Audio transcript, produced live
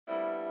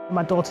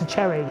My daughter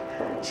Cherry,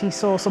 she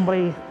saw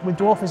somebody with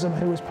dwarfism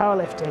who was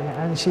powerlifting,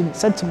 and she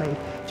said to me,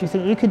 "Do you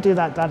think you could do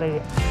that, Daddy?"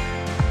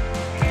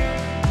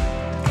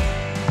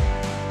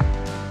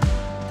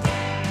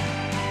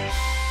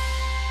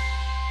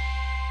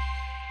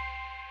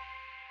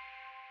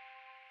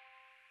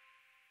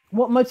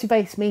 What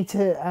motivates me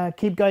to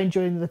keep going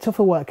during the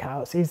tougher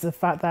workouts is the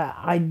fact that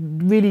I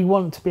really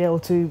want to be able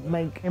to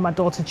make my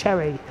daughter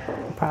Cherry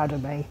proud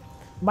of me.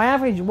 My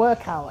average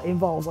workout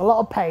involves a lot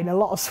of pain, a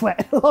lot of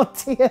sweat, a lot of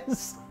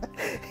tears.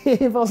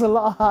 It involves a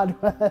lot of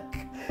hard work.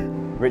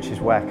 Rich's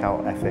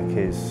workout ethic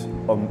is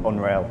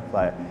unreal.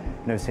 Like,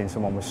 I've never seen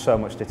someone with so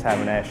much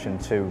determination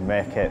to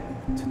make it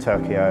to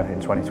Tokyo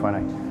in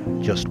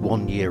 2020. Just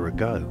 1 year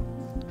ago,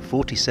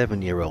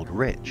 47-year-old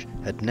Rich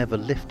had never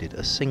lifted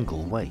a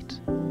single weight.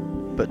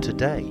 But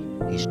today,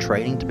 he's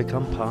training to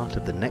become part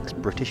of the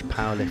next British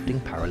powerlifting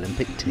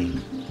Paralympic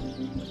team.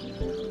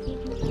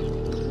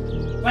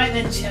 Right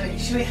then, Cherry,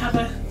 should we have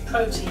a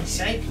protein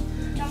shake?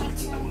 You're going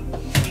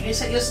to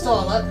set your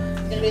stall up. You're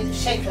going to be the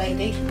shake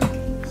lady.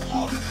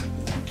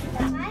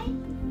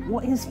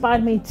 What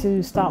inspired me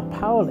to start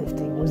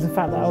powerlifting was the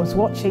fact that I was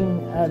watching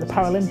the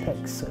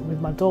Paralympics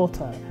with my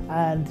daughter,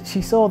 and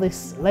she saw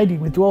this lady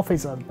with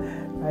dwarfism,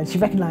 and she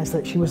recognised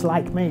that she was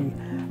like me.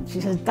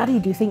 She says, "Daddy,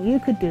 do you think you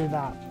could do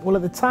that?" Well,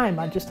 at the time,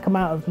 I'd just come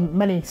out of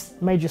many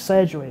major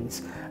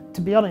surgeries.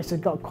 To be honest,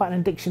 I'd got quite an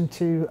addiction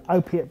to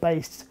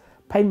opiate-based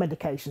pain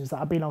medications that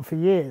I've been on for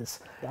years.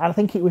 And I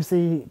think it was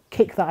the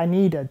kick that I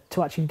needed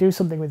to actually do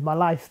something with my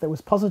life that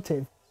was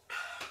positive.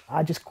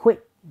 I just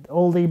quit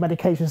all the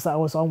medications that I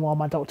was on while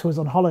my doctor was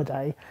on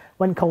holiday,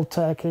 went cold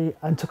turkey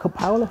and took up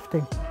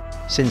powerlifting.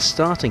 Since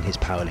starting his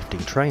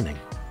powerlifting training,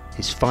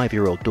 his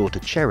 5-year-old daughter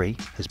Cherry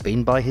has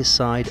been by his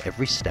side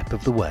every step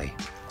of the way.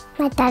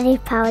 My daddy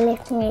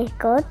powerlifting is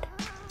good.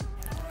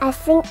 I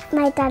think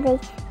my daddy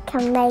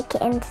can make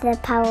it into the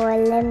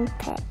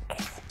Paralympics.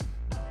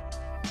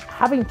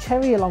 Having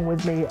Cherry along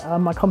with me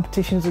on my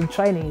competitions and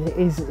training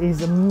is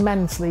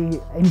immensely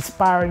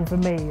inspiring for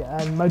me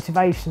and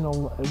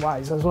motivational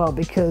wise as well,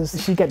 because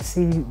she gets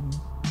to see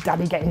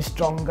Daddy getting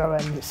stronger,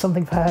 and it's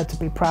something for her to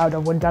be proud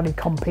of when Daddy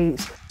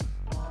competes.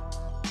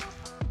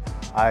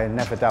 I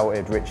never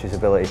doubted Rich's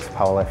ability to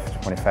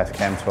powerlift when he first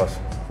came to us.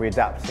 We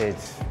adapted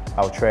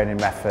our training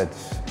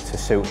methods to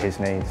suit his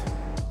needs.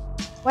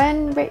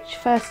 When Rich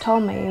first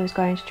told me he was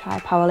going to try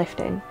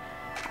powerlifting,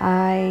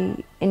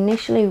 I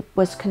initially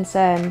was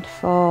concerned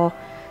for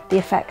the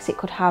effects it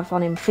could have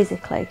on him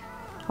physically.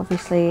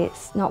 Obviously,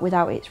 it's not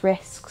without its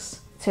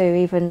risks to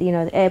even,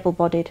 the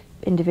able-bodied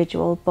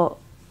individual, but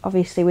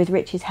obviously with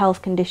Rich's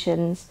health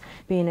conditions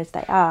being as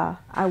they are,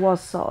 I was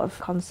sort of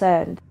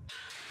concerned.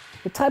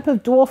 The type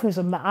of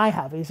dwarfism that I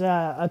have is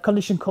a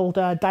condition called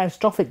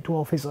diastrophic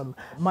dwarfism.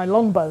 My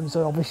long bones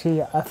are obviously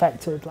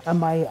affected, and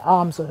my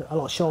arms are a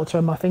lot shorter,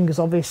 and my fingers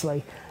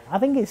obviously. I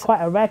think it's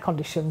quite a rare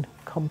condition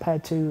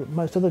compared to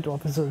most other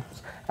dwarfisms,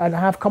 and I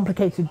have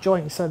complicated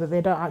joints so that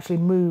they don't actually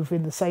move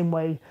in the same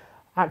way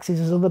axes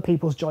as other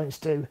people's joints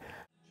do.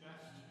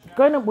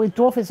 Growing up with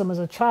dwarfism as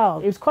a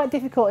child, it was quite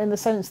difficult in the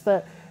sense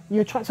that you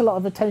attract a lot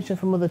of attention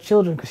from other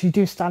children because you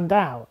do stand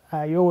out.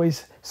 You're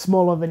always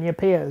smaller than your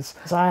peers.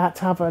 So I had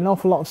to have an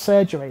awful lot of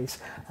surgeries.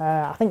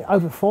 I think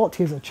over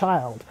 40 as a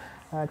child,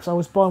 because I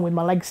was born with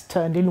my legs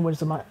turned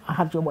inwards and I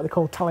had what they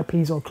call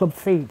talipes or club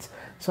feet.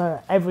 So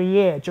every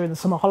year during the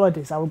summer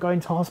holidays, I would go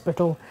into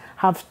hospital,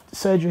 have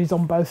surgeries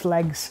on both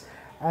legs,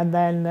 and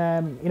then,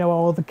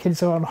 all the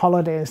kids are on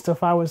holiday and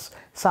stuff, I was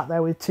sat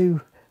there with 2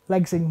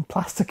 legs in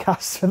plaster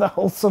casts for the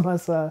whole summer.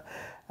 So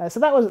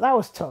that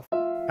was tough.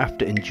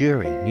 After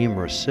enduring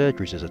numerous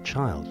surgeries as a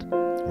child,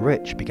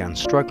 Rich began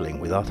struggling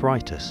with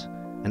arthritis,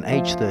 and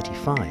aged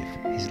 35,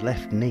 his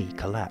left knee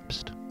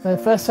collapsed. The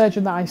first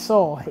surgeon that I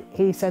saw,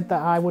 he said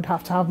that I would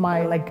have to have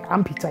my leg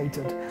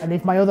amputated, and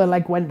if my other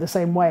leg went the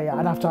same way,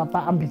 I'd have to have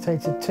that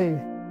amputated too.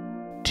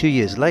 2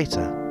 years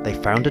later, they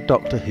found a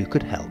doctor who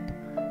could help,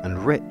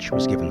 and Rich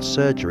was given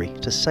surgery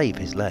to save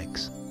his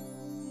legs.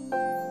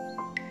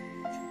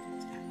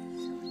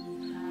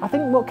 I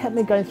think what kept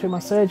me going through my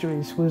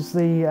surgeries was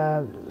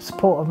the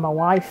support of my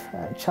wife,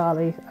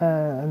 Charlie,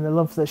 and the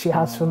love that she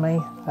has for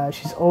me.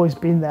 She's always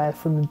been there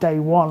from day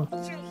one.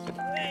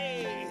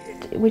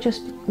 We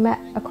just met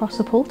across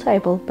a pool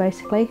table,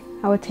 basically.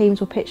 Our teams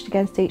were pitched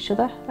against each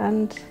other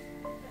and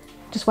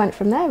just went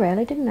from there,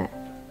 really, didn't it?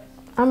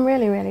 I'm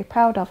really, really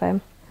proud of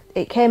him.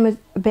 It came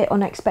a bit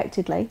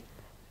unexpectedly,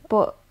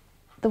 but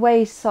the way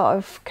he's sort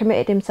of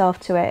committed himself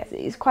to it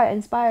is quite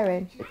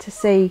inspiring to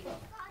see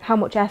how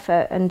much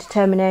effort and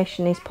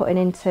determination he's putting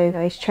into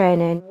his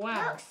training.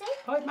 Wow.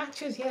 Oh, it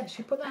matches, yeah,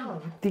 she put that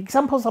on. The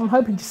examples I'm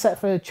hoping to set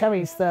for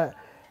Cherry is that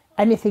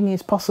anything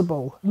is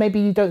possible. Maybe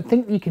you don't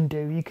think you can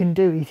do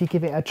if you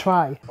give it a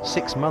try.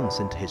 6 months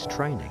into his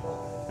training,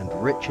 and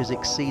Rich has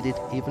exceeded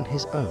even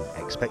his own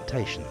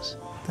expectations.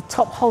 The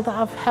top hold that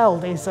I've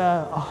held is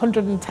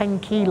 110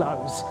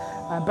 kilos.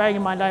 Bearing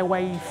in mind I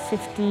weigh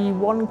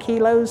 51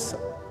 kilos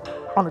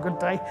on a good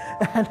day,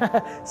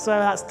 so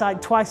that's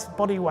like twice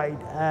body weight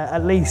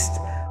at least.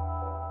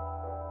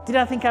 Did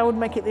I think I would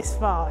make it this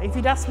far? If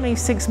you'd asked me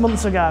 6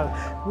 months ago,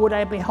 would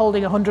I be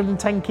holding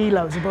 110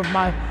 kilos above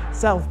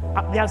myself?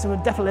 The answer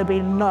would definitely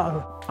be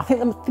no. I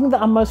think the thing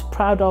that I'm most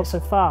proud of so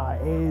far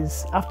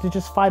is after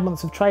just 5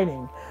 months of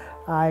training,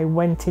 I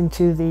went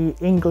into the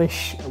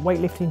English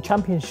weightlifting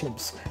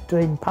championships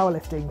doing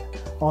powerlifting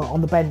on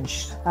the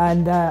bench,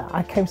 and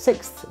I came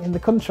 6th in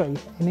the country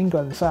in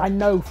England. So I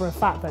know for a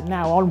fact that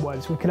now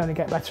onwards we can only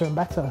get better and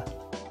better.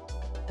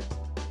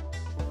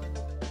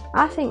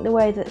 I think the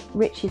way that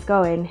Rich is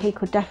going, he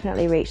could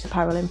definitely reach the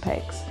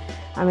Paralympics.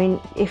 I mean,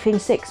 if in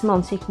 6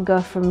 months he can go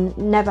from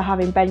never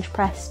having bench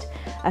pressed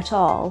at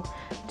all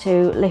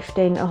to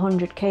lifting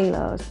 100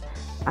 kilos,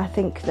 I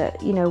think that,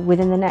 you know,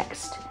 within the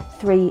next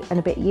 3 and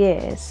a bit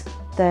years,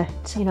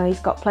 that, you know,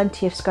 he's got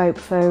plenty of scope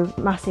for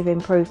massive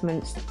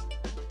improvements.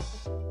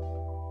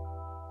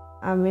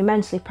 I'm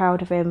immensely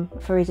proud of him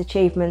for his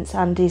achievements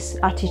and his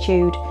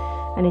attitude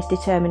and his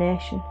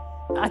determination.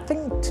 I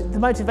think the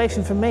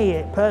motivation for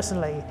me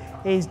personally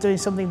is doing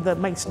something that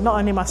makes not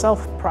only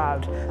myself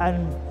proud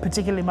and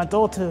particularly my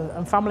daughter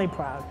and family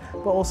proud,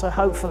 but also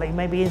hopefully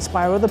maybe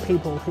inspire other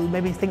people who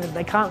maybe think that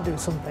they can't do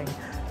something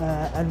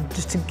and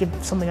just to give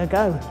something a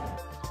go.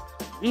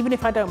 Even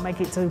if I don't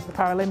make it to the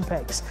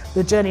Paralympics,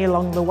 the journey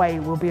along the way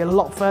will be a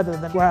lot further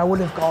than where I would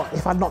have got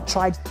if I'd not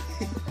tried.